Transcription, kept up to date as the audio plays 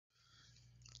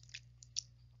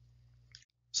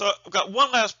So I've got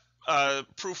one last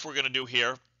proof we're going to do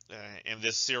here in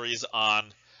this series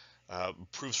on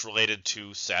proofs related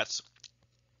to sets.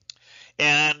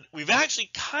 And we've actually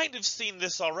kind of seen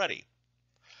this already,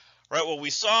 right? What we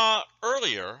saw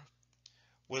earlier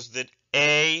was that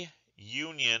A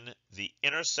union the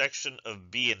intersection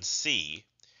of B and C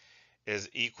is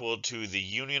equal to the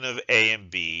union of A and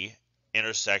B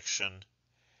intersection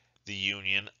the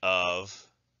union of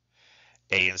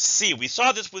A and C. We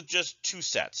saw this with just two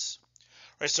sets.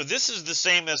 Right, so this is the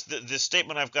same as the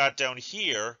statement I've got down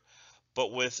here,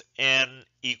 but with n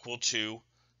equal to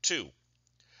 2.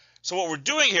 So what we're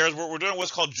doing here is we're doing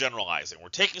what's called generalizing. We're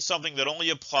taking something that only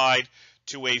applied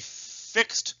to a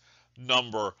fixed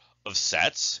number of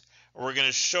sets, and we're going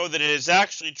to show that it is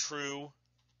actually true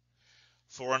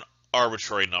for an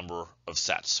arbitrary number of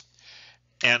sets.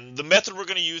 And the method we're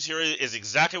going to use here is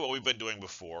exactly what we've been doing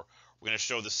before. We're going to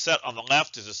show the set on the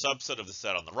left is a subset of the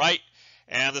set on the right,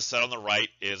 and the set on the right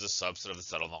is a subset of the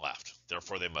set on the left.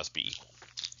 Therefore, they must be equal.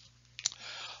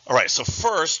 All right, so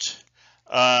first,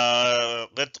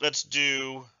 let's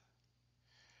do,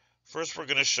 first we're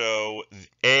going to show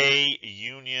A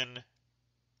union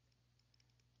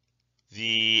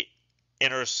the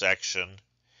intersection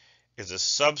is a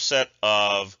subset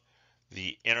of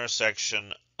the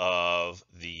intersection of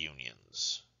the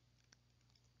unions.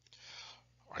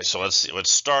 All right, so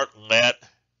let's start. Let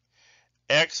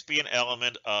X be an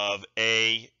element of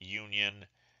A union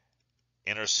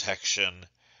intersection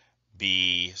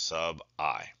B sub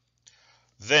I.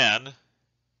 Then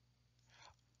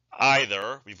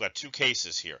either, we've got two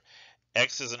cases here,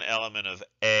 X is an element of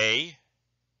A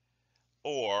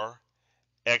or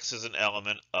X is an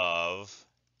element of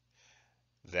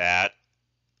that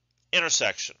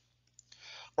intersection.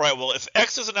 All right, well, if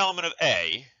X is an element of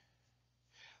A,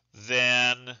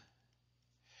 then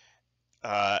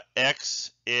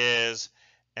X is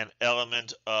an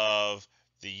element of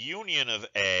the union of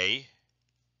A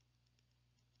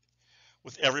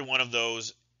with every one of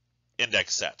those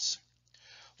index sets.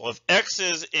 Well, if X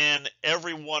is in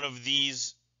every one of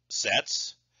these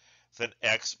sets, then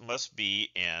X must be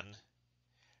in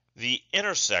the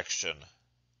intersection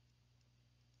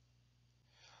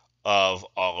of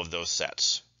all of those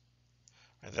sets.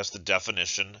 And that's the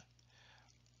definition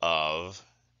of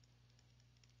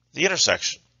the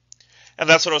intersection. And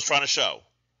that's what I was trying to show.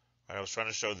 I was trying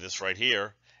to show this right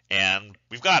here, and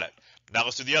we've got it. Now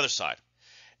let's do the other side.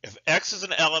 If X is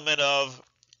an element of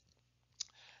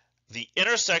the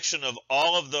intersection of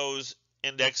all of those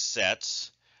index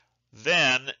sets,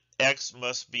 then X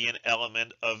must be an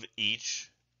element of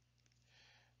each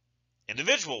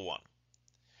individual one.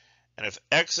 And if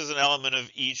X is an element of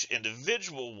each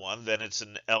individual one, then it's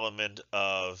an element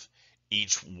of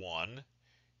each one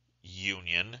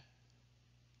union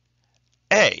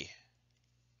A.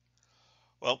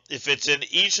 Well, if it's in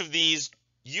each of these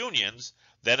unions,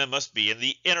 then it must be in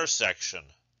the intersection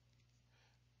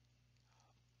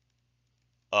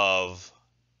of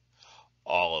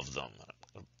all of them.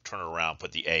 Turn it around,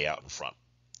 put the A out in front.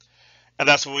 And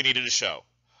that's what we needed to show,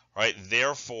 right?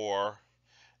 Therefore,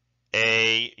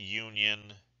 A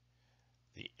union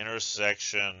the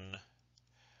intersection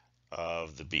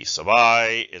of the B sub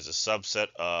I is a subset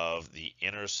of the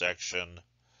intersection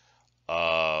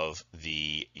of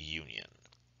the union.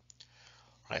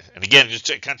 Right. And again, just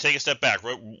to kind of take a step back,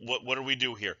 right? What do we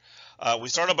do here? We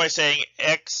started by saying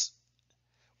X,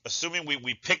 assuming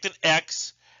we picked an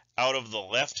X out of the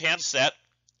left-hand set,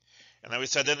 and then we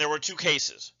said then there were two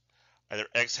cases. Either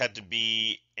X had to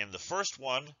be in the first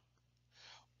one,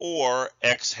 or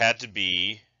X had to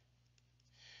be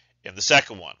in the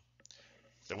second one.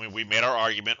 Then we made our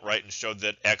argument, right, and showed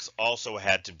that X also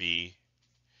had to be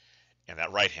in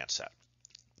that right-hand set.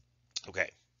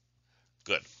 Okay,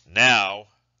 good. Now,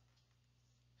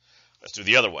 let's do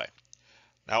the other way.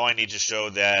 Now I need to show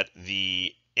that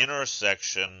the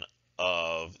intersection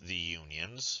of the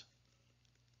unions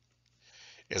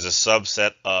is a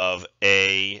subset of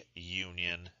A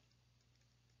union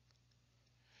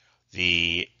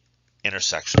the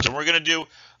intersections. And we're going to do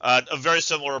a very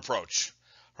similar approach,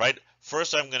 right?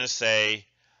 First, I'm going to say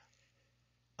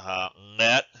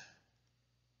let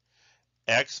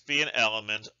X be an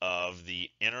element of the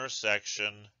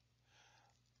intersection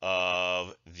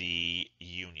of the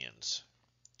unions,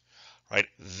 right?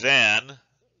 Then,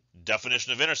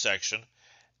 definition of intersection,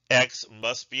 X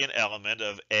must be an element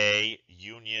of A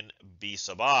union B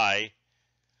sub I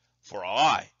for all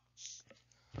I.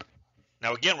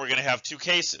 Now again, we're going to have two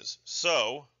cases.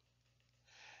 So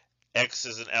X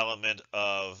is an element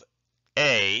of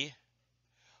A,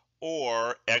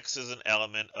 or X is an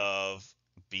element of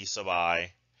B sub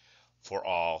I for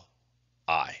all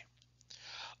I.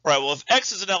 All right, well, if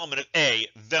X is an element of A,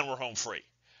 then we're home free,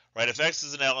 right? If X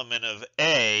is an element of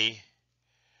A,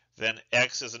 then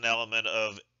X is an element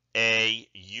of A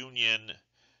union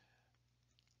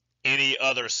any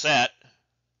other set,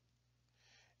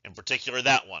 in particular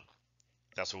that one.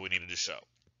 That's what we needed to show.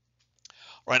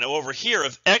 All right, now over here,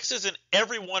 if X is in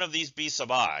every one of these B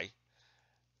sub I,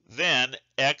 then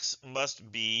X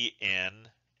must be in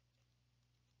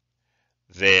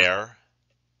their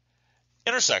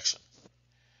intersection.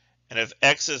 And if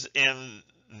X is in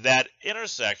that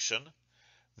intersection,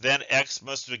 then X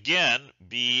must again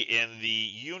be in the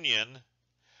union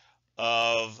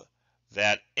of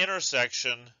that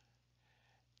intersection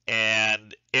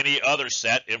and any other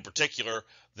set, in particular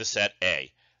the set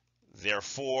A.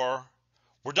 Therefore,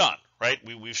 we're done, right?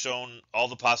 We've shown all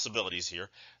the possibilities here.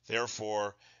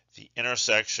 Therefore, the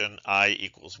intersection I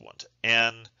equals 1 to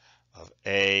n of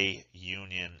A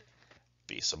union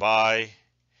B sub I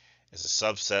is a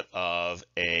subset of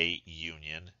A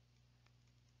union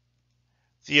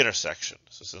the intersection.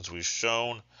 So since we've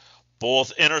shown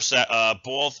both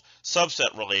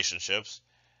subset relationships,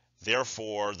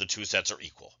 therefore the two sets are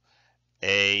equal.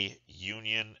 A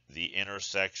union the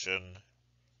intersection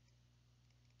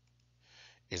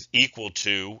is equal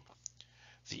to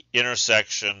the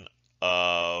intersection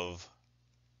of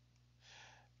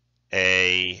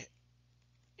A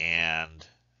and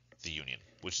the union,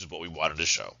 which is what we wanted to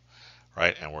show,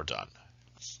 right? And we're done.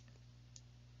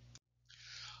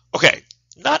 Okay,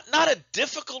 not a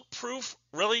difficult proof,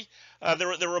 really.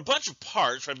 There were a bunch of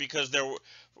parts, right? Because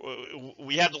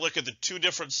we had to look at the two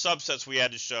different subsets we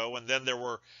had to show, and then there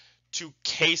were two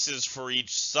cases for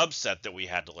each subset that we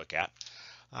had to look at.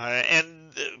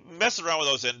 And messing around with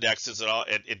those indexes,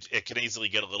 it can easily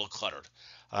get a little cluttered.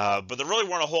 But there really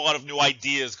weren't a whole lot of new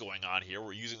ideas going on here.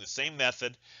 We're using the same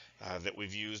method that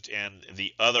we've used in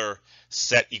the other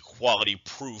set equality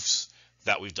proofs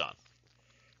that we've done.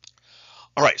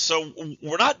 All right, so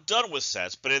we're not done with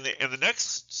sets, but in the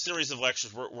next series of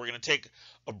lectures, we're going to take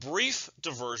a brief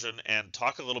diversion and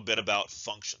talk a little bit about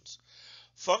functions.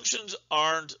 Functions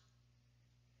aren't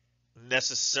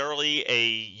necessarily a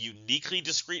uniquely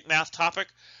discrete math topic,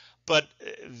 but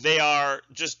they are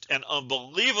just an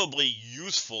unbelievably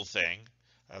useful thing.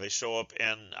 They show up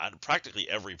in practically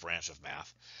every branch of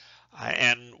math.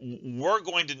 And we're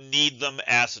going to need them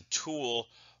as a tool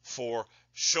for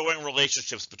showing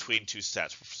relationships between two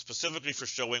sets, specifically for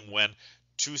showing when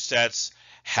two sets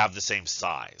have the same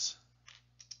size.